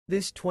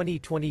This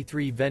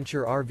 2023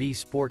 Venture RV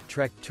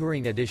SportTrek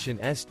Touring Edition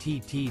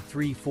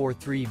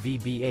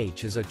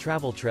STT343VBH is a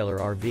travel trailer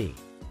RV.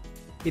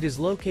 It is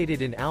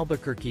located in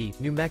Albuquerque,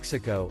 New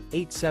Mexico,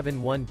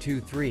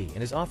 87123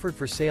 and is offered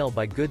for sale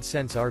by Good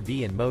Sense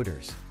RV and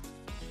Motors.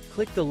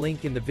 Click the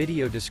link in the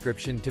video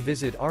description to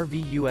visit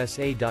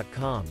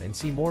RVUSA.com and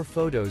see more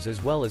photos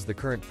as well as the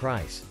current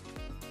price.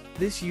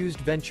 This used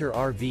Venture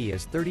RV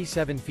is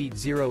 37 feet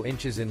 0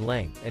 inches in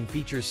length and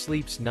features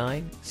sleeps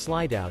 9,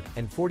 Slideout,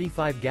 and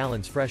 45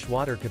 gallons fresh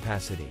water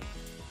capacity.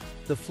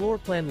 The floor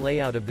plan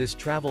layout of this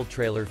travel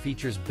trailer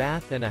features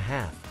bath and a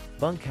half,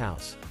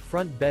 bunkhouse,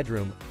 front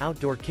bedroom,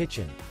 outdoor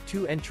kitchen,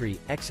 2 entry,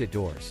 exit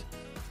doors.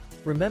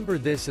 Remember,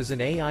 this is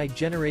an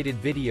AI-generated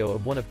video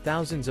of one of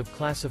thousands of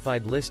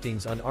classified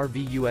listings on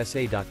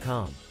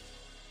RVUSA.com.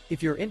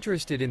 If you're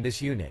interested in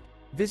this unit,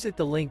 visit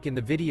the link in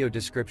the video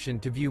description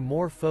to view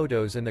more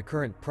photos and the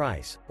current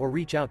price, or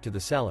reach out to the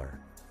seller.